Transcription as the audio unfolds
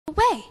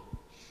way.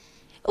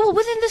 Well,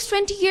 within this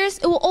 20 years,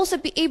 it will also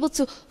be able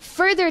to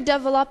further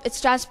develop its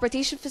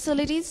transportation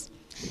facilities,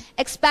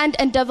 expand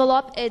and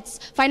develop its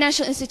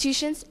financial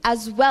institutions,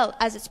 as well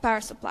as its power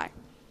supply.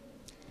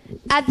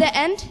 At the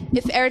end,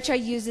 if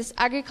Eritrea uses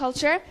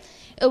agriculture,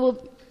 it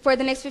will, for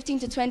the next 15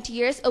 to 20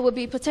 years, it will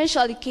be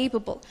potentially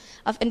capable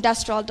of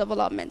industrial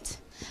development.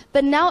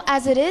 But now,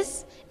 as it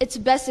is, it's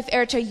best if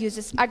Eritrea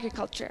uses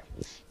agriculture.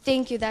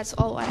 Thank you, that's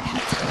all I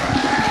have to say.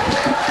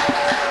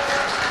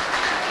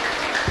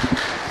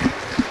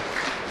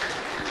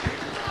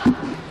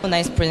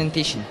 Nice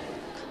presentation.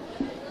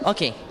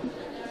 Okay,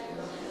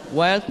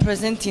 while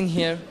presenting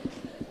here,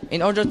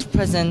 in order to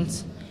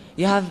present,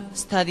 you have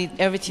studied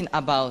everything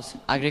about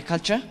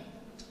agriculture?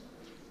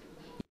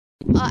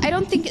 I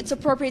don't think it's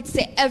appropriate to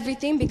say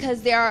everything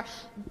because there are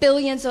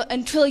billions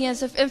and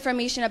trillions of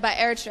information about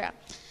Eritrea.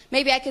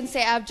 Maybe I can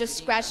say I've just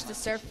scratched the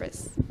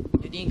surface.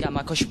 You didn't get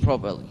my question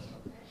properly.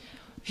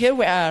 Here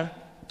we are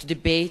to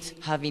debate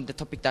having the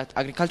topic that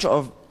agriculture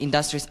or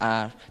industries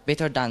are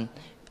better than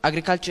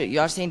agriculture.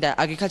 You are saying that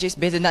agriculture is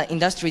better than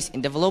industries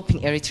in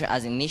developing Eritrea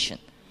as a nation.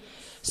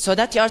 So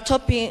that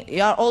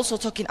you are also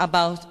talking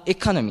about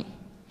economy.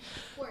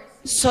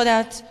 So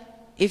that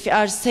if you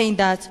are saying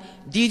that,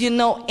 did you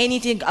know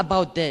anything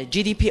about the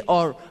GDP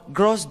or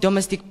gross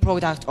domestic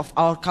product of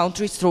our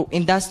country through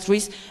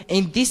industries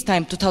in this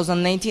time,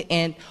 2019,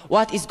 and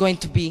what is going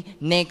to be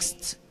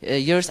next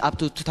years up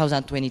to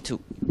 2022?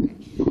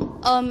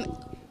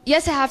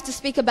 Yes, I have to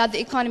speak about the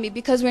economy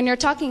because when you're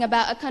talking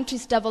about a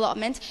country's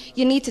development,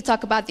 you need to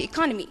talk about the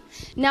economy.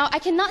 Now, I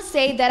cannot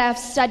say that I've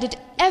studied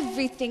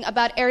everything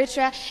about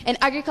Eritrea and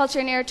agriculture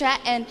in Eritrea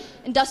and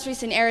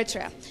industries in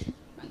Eritrea.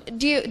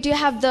 Do you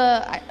have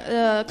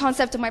the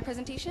concept of my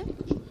presentation?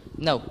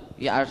 No,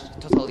 you are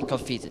totally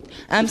confused.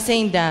 I'm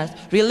saying that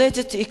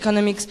related to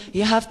economics,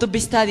 you have to be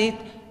studied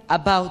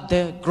about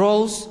the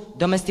gross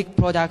domestic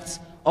products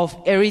of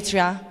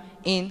Eritrea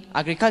in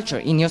agriculture,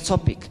 in your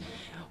topic.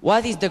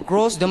 What is the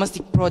gross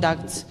domestic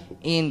product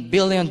in $1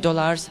 billion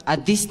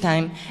at this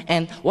time,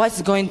 and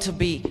what's going to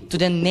be to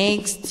the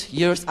next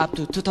years up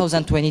to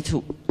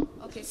 2022?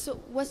 Okay, so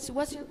what's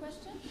your question?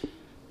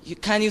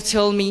 Can you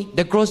tell me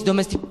the gross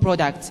domestic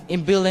product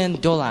in $1 billion?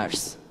 $1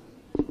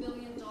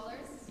 billion?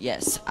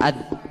 Yes.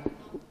 Can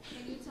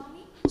you tell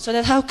me? So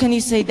that how can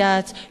you say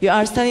that you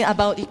are studying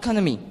about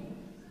economy?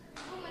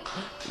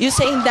 You're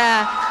saying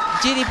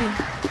that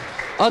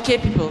GDP. Okay,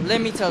 people,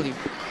 let me tell you.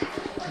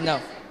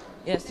 No.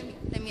 Yes.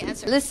 Let me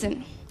answer.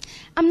 Listen,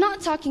 I'm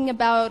not talking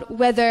about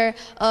whether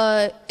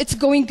it's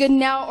going good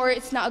now or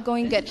it's not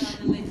going good.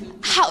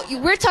 How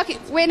we're talking?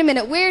 Wait a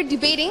minute. We're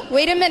debating.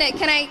 Wait a minute.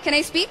 Can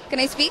I speak? Can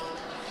I speak?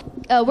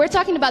 We're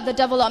talking about the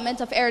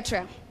development of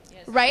Eritrea,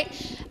 right?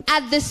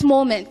 At this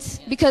moment,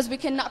 because we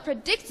cannot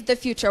predict the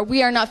future.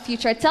 We are not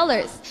future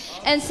tellers,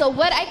 and so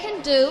what I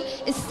can do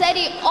is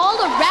study all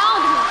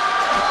around me.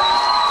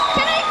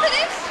 Can I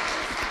finish?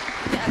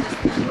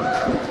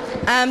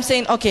 I'm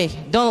saying, okay,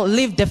 don't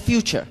leave the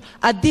future.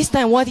 At this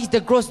time, what is the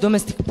gross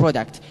domestic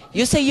product?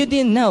 You say you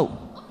didn't know.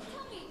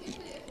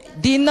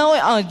 Didn't know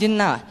it or did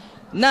not?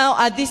 Now,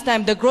 at this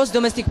time, the gross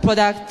domestic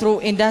product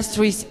through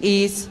industries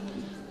is...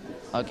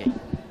 Okay.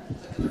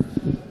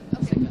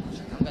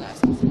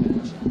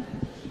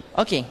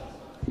 Okay.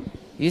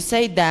 You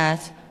say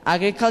that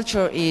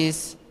agriculture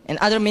is... In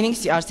other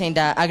meanings, you are saying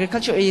that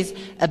agriculture is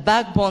a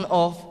backbone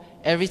of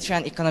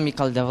Eritrean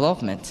economical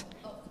development.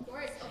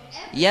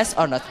 Yes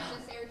or not?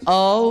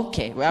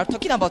 Okay, we are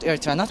talking about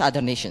Eritrea, not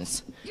other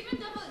nations.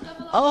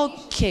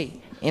 Okay,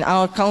 in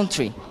our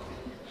country.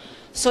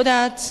 So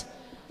that,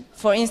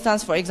 for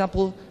instance, for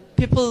example,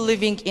 people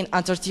living in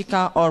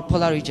Antarctica or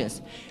polar regions,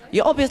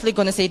 you're obviously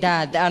going to say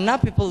that there are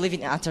not people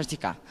living in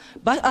Antarctica,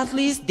 but at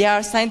least there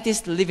are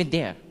scientists living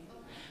there.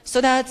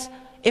 So that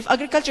if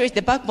agriculture is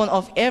the backbone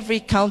of every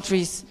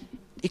country's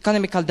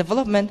economical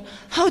development,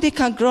 how they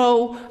can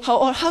grow,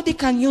 how they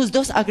can use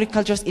those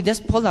agricultures in those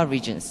polar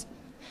regions?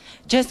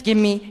 Just give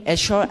me a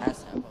short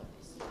answer about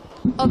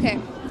this. Okay.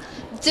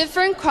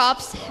 Different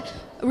crops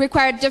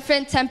require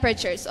different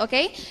temperatures,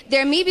 okay?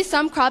 There may be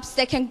some crops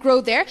that can grow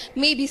there,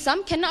 maybe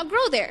some cannot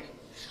grow there.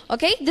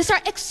 Okay? These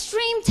are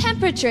extreme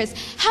temperatures.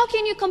 How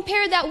can you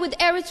compare that with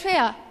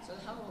Eritrea?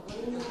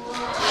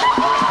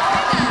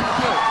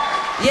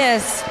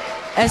 Yes,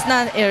 it's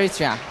not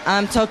Eritrea.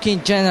 I'm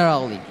talking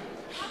generally.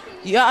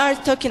 You are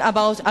talking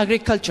about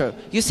agriculture.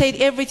 You said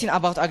everything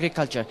about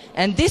agriculture,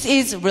 and this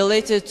is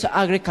related to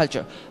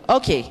agriculture.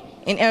 Okay,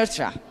 in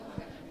Eritrea,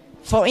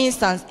 for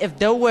instance, if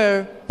there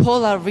were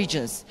polar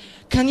regions,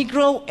 can you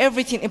grow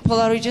everything in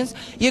polar regions?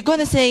 You're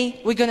gonna say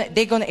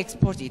they're gonna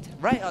export it,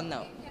 right or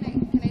no?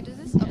 Can I do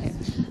this? Okay.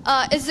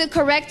 Is it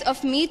correct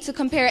of me to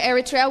compare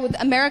Eritrea with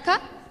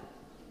America?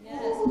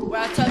 Yes. We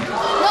are talking.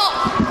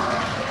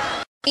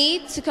 No.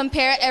 Me to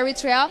compare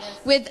Eritrea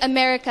with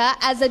America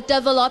as a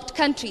developed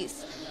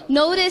countries.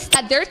 Notice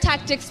that their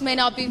tactics may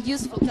not be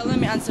useful. Okay, let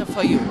me answer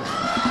for you.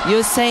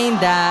 You're saying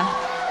that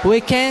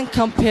we can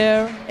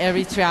compare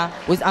Eritrea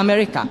with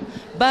America,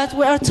 but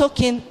we are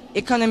talking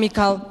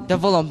economical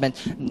development.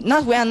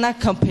 We are not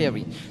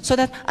comparing. So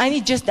that I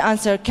need just the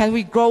answer, can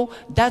we grow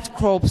that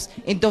crops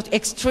in those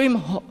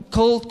extreme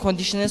cold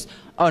conditions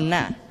or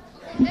not?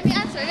 Let me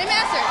answer.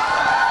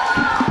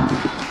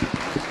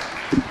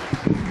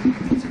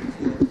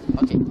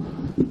 Okay.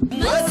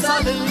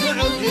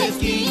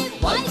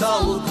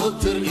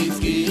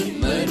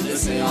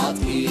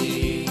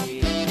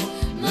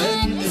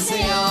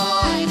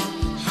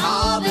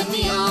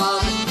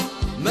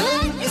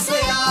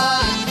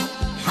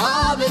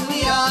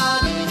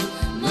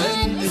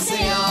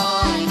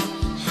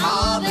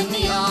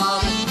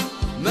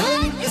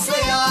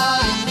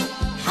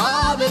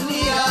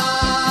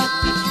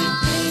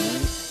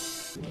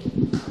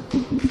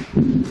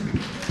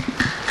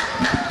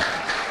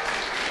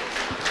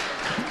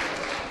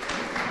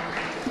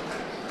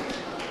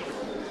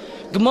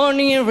 Good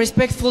morning,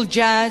 respectful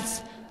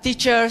judges,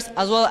 teachers,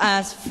 as well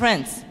as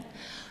friends.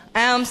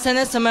 I am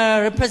Sana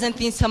Samara,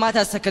 representing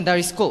Samata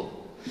Secondary School.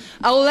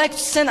 I would like to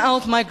send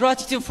out my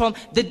gratitude from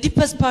the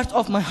deepest part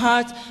of my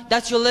heart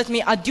that you let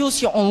me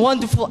adduce your own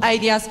wonderful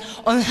ideas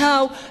on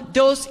how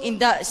those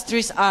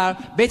industries are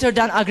better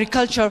than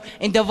agriculture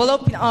in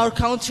developing our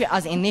country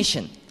as a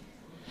nation.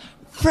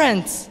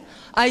 Friends,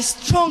 I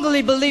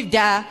strongly believe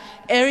that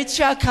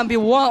Eritrea can be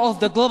one of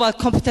the global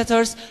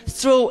competitors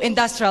through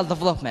industrial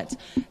development,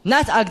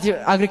 not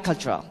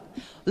agricultural.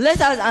 Let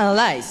us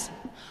analyze.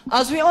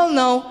 As we all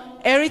know,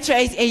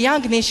 Eritrea is a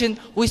young nation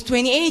with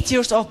 28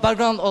 years of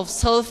background of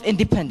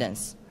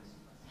self-independence.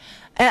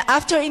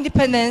 After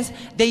independence,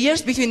 the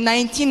years between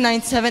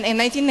 1997 and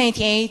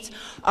 1998,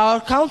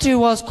 our country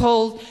was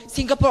called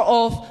Singapore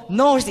of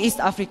Northeast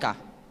Africa.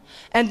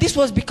 And this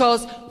was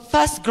because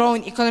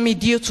fast-growing economy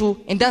due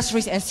to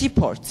industries and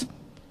seaports.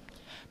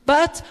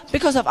 But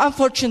because of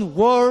unfortunate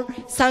war,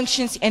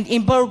 sanctions, and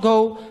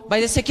embargo by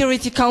the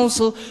Security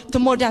Council, to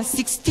more than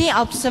 16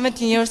 up to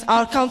 17 years,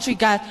 our country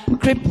got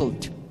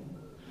crippled.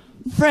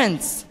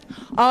 Friends,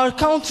 our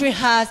country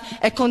has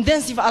a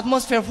conducive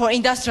atmosphere for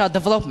industrial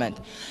development,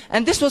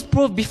 and this was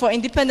proved before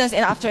independence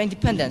and after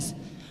independence.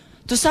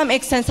 To some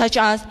extent, such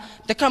as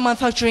the car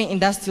manufacturing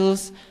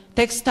industries,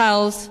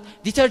 textiles,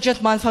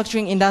 detergent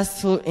manufacturing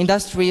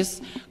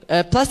industries,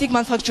 plastic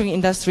manufacturing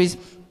industries,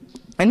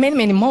 and many,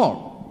 many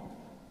more.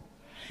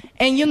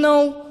 And you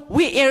know,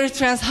 we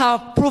Eritreans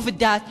have proved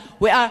that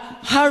we are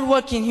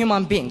hard-working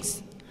human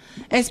beings.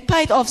 In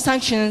spite of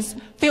sanctions,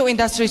 few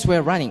industries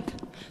were running,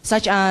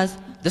 such as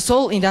the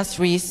salt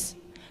industries,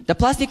 the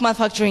plastic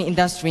manufacturing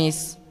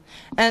industries,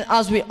 and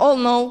as we all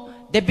know,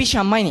 the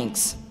habesha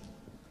minings.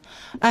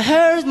 I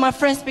heard my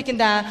friends speaking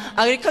that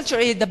agriculture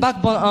is the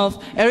backbone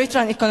of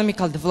Eritrean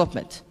economical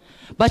development.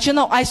 But you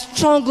know, I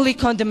strongly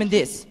condemn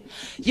this.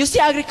 You see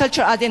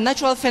agriculture as a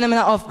natural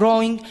phenomenon of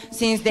growing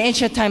since the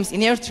ancient times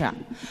in Eritrea.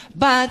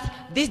 But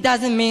this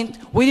doesn't mean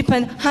we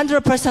depend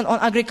 100% on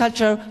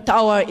agriculture to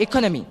our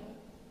economy.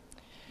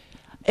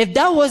 If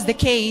that was the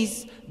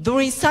case,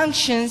 during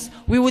sanctions,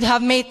 we would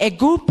have made a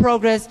good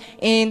progress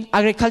in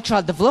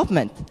agricultural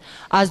development,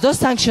 as those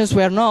sanctions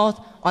were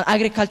not on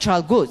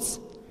agricultural goods.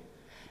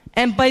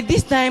 And by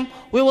this time,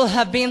 we will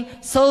have been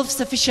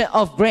self-sufficient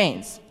of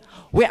grains.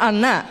 We are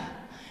not.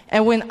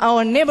 And when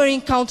our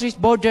neighboring countries'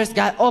 borders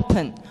got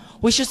open,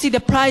 we should see the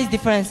price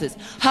differences,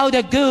 how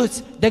the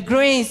goods, the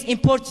grains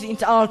imported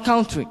into our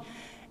country,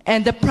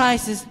 and the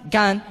prices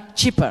got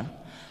cheaper.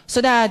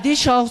 So that this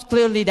shows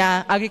clearly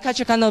that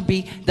agriculture cannot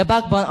be the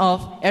backbone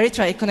of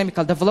Eritrean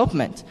economical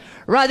development.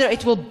 Rather,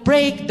 it will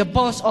break the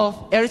bones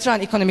of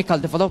Eritrean economical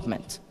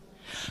development.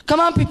 Come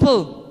on,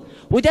 people.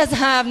 We don't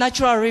have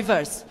natural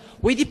rivers.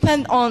 We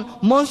depend on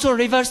monsoon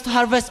rivers to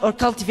harvest or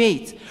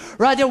cultivate.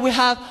 Rather, we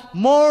have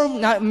more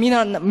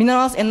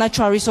minerals and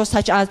natural resources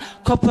such as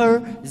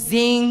copper,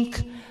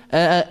 zinc,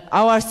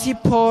 our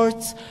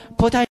seaports,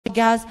 potash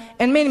gas,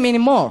 and many, many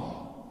more.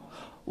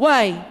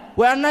 Why?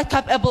 We are not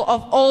capable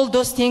of all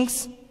those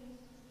things.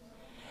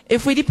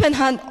 If we depend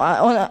on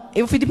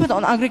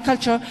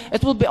agriculture,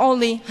 it will be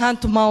only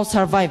hand-to-mouth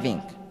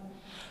surviving.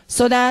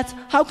 So that,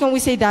 how can we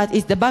say that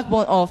is the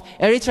backbone of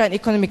Eritrean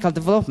economical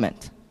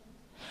development?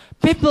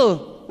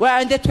 People, we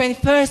are in the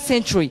 21st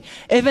century.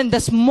 Even the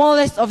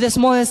smallest of the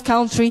smallest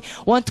country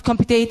want to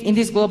compete in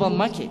this global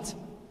market.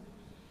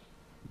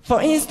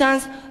 For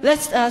instance,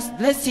 let's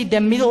see the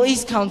Middle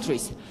East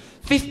countries.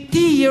 50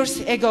 years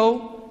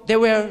ago, they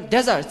were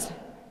deserts,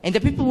 and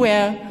the people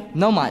were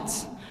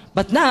nomads.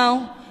 But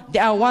now, they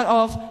are one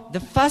of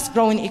the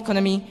fast-growing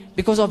economy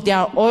because of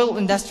their oil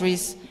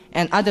industries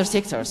and other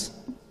sectors.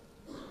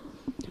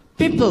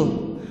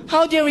 People,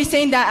 how dare we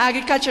say that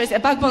agriculture is a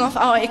backbone of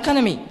our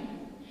economy?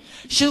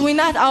 Should we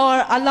not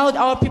allow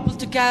our people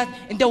to get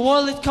in the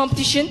world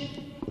competition?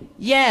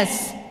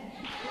 Yes.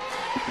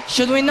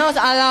 Should we not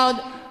allow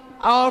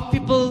our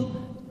people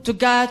to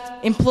get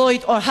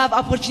employed or have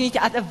opportunity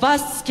at a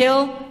vast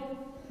scale?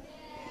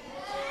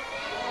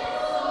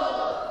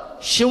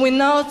 Should we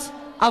not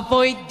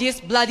avoid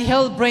this bloody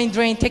hell brain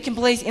drain taking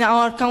place in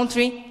our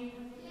country?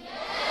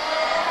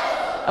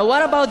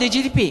 What about the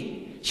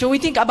GDP? Should we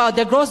think about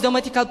the gross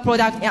domestic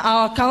product in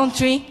our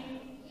country?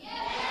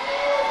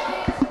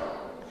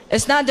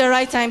 It's not the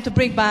right time to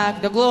bring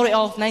back the glory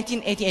of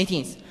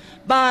 1980s,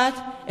 but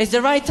it's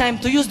the right time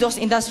to use those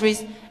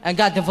industries and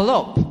get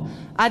developed.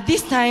 At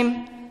this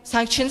time,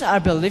 sanctions are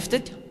being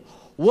lifted,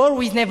 war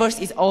with neighbors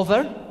is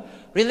over,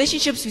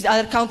 relationships with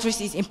other countries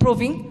is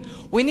improving.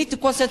 We need to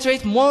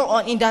concentrate more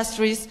on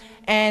industries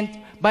and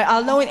by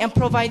allowing and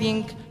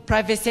providing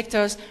private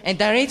sectors and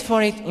direct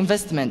foreign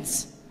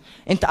investments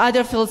into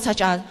other fields such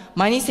as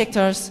mining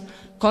sectors,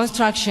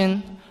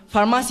 construction,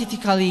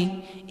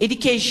 pharmaceutically,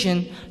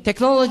 education,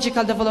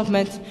 technological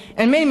development,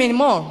 and many, many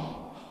more.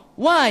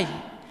 Why?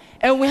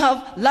 And we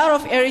have a lot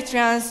of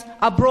Eritreans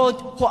abroad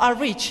who are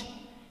rich,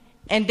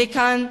 and they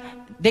can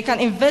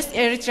invest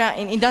Eritrea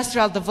in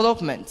industrial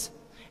development,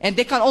 and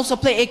they can also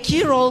play a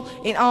key role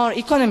in our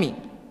economy.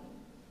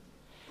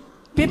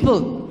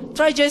 People,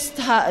 try just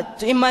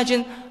to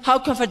imagine how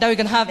comfort that we're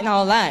going to have in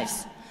our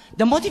lives,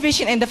 the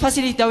motivation and the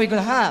facility that we're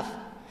going to have,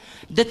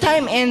 the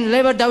time and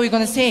labor that we're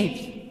going to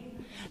save,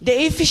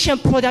 the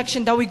efficient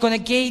production that we're going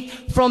to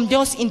get from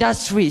those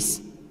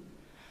industries.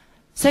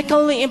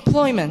 Secondly,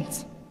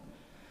 employment.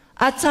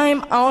 At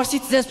time, our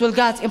citizens will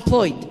get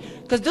employed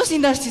because those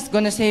industries are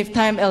going to save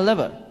time and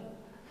labor.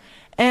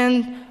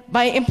 And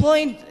by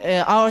employing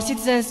our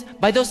citizens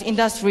by those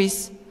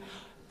industries,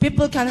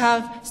 people can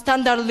have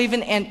standard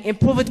living and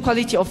improved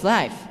quality of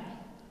life,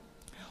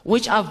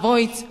 which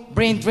avoids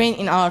brain drain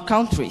in our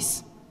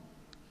countries.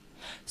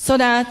 So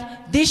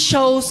that this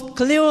shows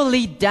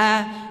clearly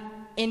that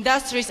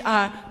industries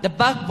are the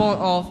backbone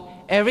of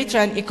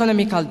Eritrean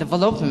economical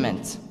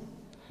development.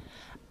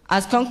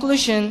 As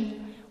conclusion,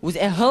 with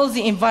a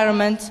healthy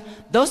environment,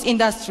 those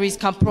industries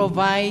can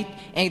provide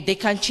and they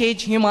can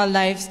change human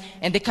lives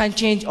and they can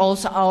change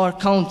also our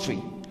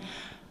country.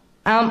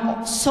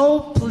 I'm so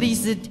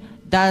pleased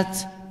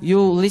that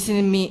you listen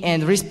to me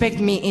and respect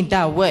me in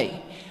that way.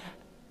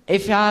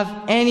 If you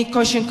have any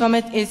question,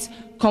 comment, it's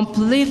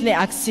completely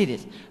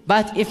acceded.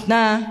 But if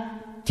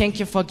not, thank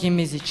you for giving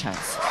me the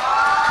chance.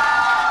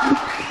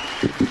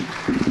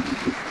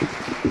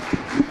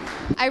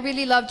 I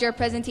really loved your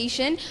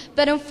presentation,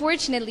 but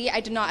unfortunately, I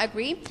do not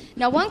agree.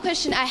 Now, one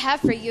question I have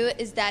for you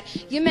is that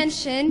you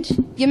mentioned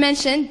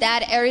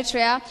that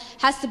Eritrea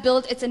has to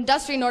build its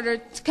industry in order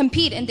to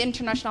compete in the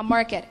international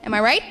market. Am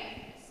I right?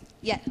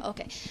 Yeah,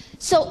 okay.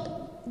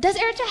 So, does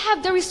Eritrea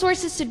have the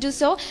resources to do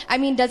so? I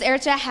mean, does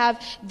Eritrea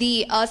have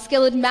the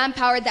skilled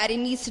manpower that it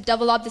needs to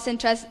develop this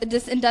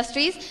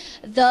industries,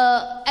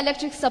 the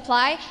electric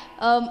supply,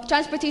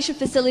 transportation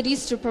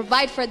facilities to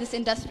provide for this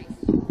industry?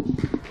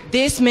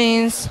 This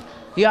means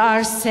you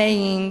are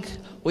saying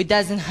we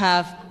doesn't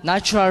have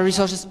natural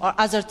resources or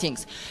other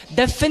things.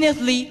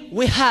 Definitely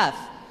we have.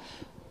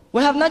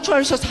 We have natural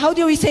resources. How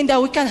do we say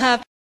that we can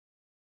have?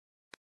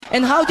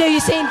 And how do you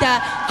say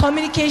that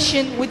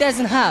communication we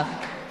doesn't have?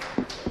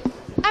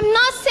 I'm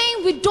not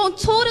saying we don't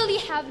totally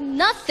have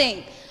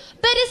nothing,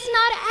 but it's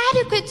not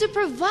adequate to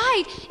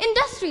provide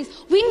industries.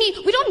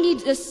 We don't need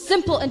the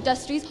simple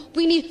industries.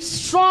 We need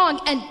strong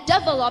and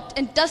developed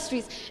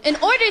industries in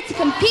order to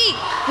compete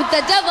with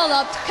the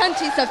developed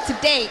countries of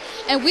today.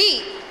 And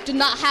we do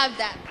not have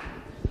that.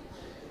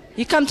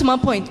 You come to my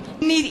point.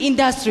 We need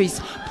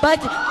industries.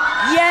 But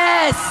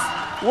yes,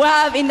 we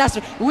have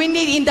industry. We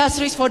need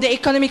industries for the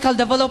economical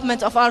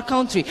development of our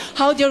country.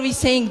 How dare we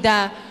saying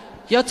that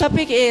your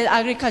topic is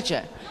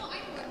agriculture?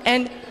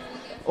 And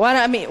what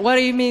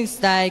it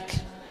means like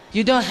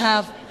you don't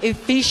have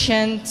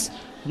efficient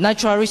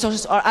natural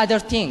resources or other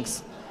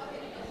things.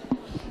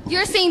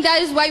 You're saying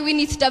that is why we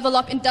need to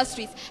develop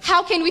industries.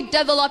 How can we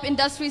develop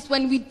industries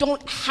when we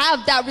don't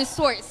have that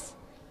resource?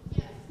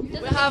 We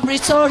have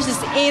resources,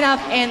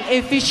 enough and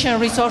efficient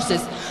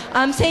resources.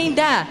 I'm saying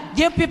that,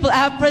 dear people, I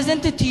have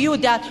presented to you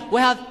that we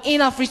have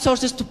enough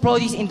resources to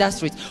produce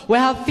industries. We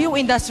have few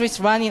industries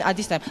running at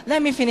this time.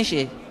 Let me finish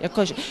it, your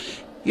question.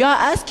 You are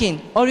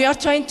asking, or you are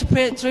trying to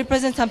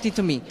represent something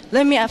to me.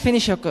 Let me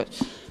finish your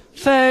question.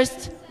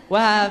 First, we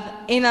have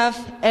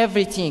enough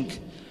everything.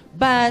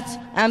 But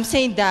I'm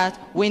saying that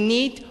we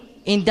need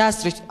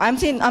industries. I'm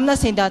not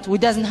saying that we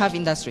doesn't have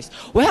industries.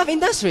 We have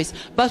industries,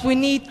 but we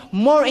need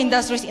more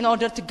industries in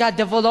order to get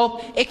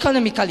developed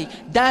economically.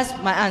 That's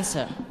my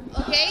answer.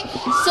 Okay,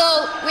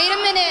 so wait a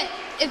minute.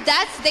 If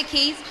that's the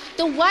case,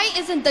 then why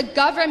isn't the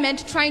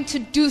government trying to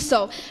do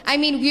so? I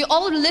mean, we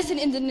all listen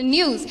in the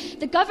news.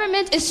 The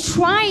government is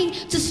trying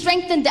to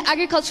strengthen the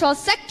agricultural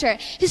sector.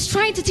 He's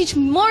trying to teach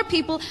more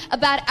people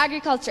about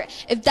agriculture.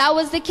 If that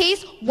was the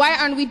case, why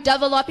aren't we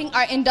developing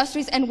our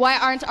industries and why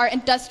aren't our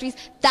industries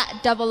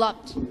that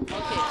developed?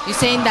 Okay. You're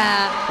saying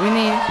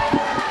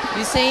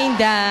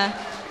that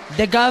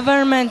the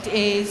government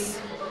is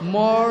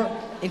more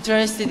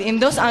interested in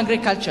those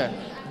agriculture.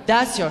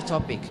 That's your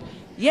topic.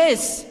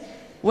 Yes.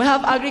 We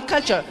have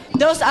agriculture.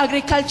 Those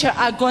agriculture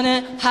are going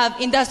to have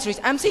industries.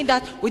 I'm saying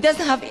that we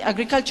doesn't have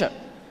agriculture.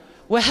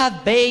 We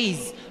have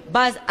base.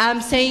 But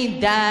I'm saying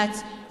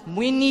that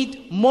we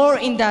need more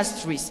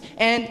industries.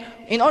 And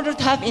in order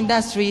to have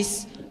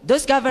industries,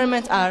 those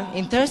governments are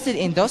interested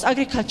in those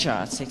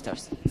agricultural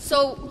sectors.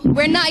 So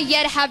we're not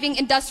yet having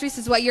industries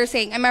is what you're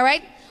saying. Am I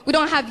right? We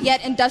don't have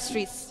yet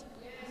industries.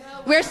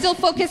 we're still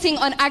focusing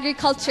on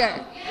agriculture?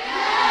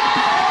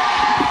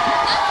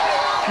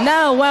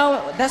 No,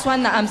 well, that's what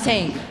I'm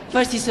saying.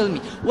 First, you tell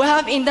me. We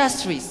have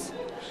industries.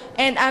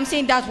 And I'm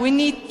saying that we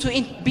need to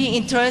be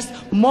interested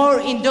more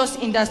in those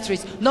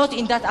industries, not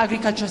in that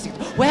agriculture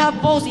sector. We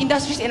have both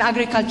industries and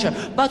agriculture,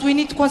 but we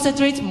need to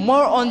concentrate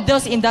more on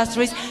those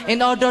industries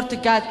in order to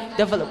get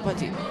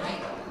development.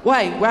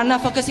 Why? We are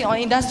not focusing on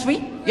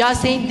industry? You are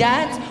saying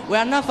that we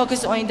are not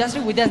focusing on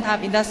industry, we don't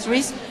have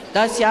industries?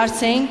 That's what you are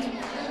saying?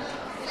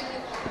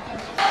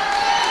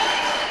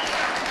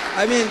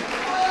 I mean,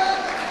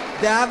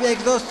 they have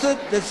exhausted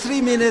the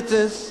 3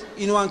 minutes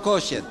in one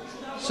question.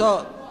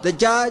 So the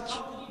judge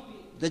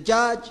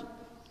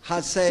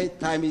has said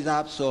time is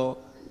up, so,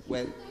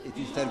 well, it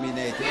is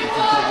terminated.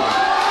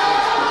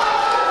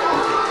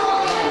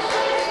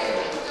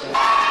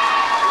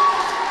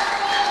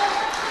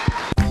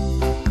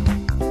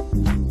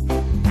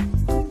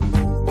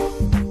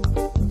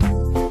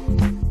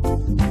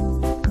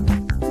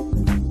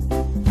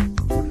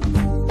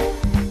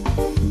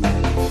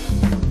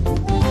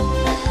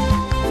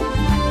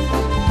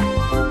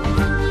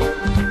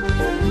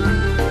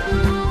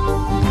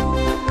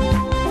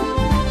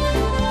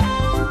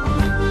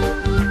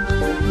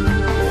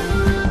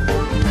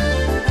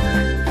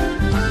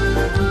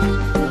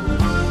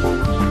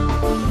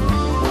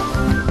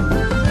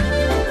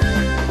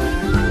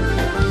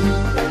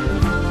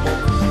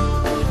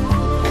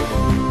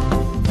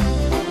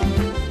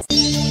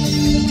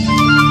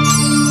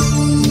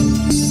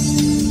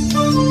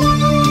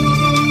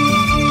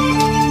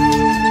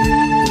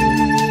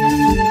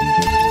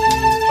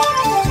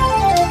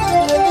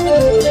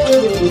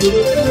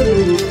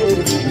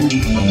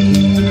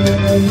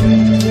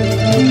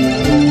 Thank you.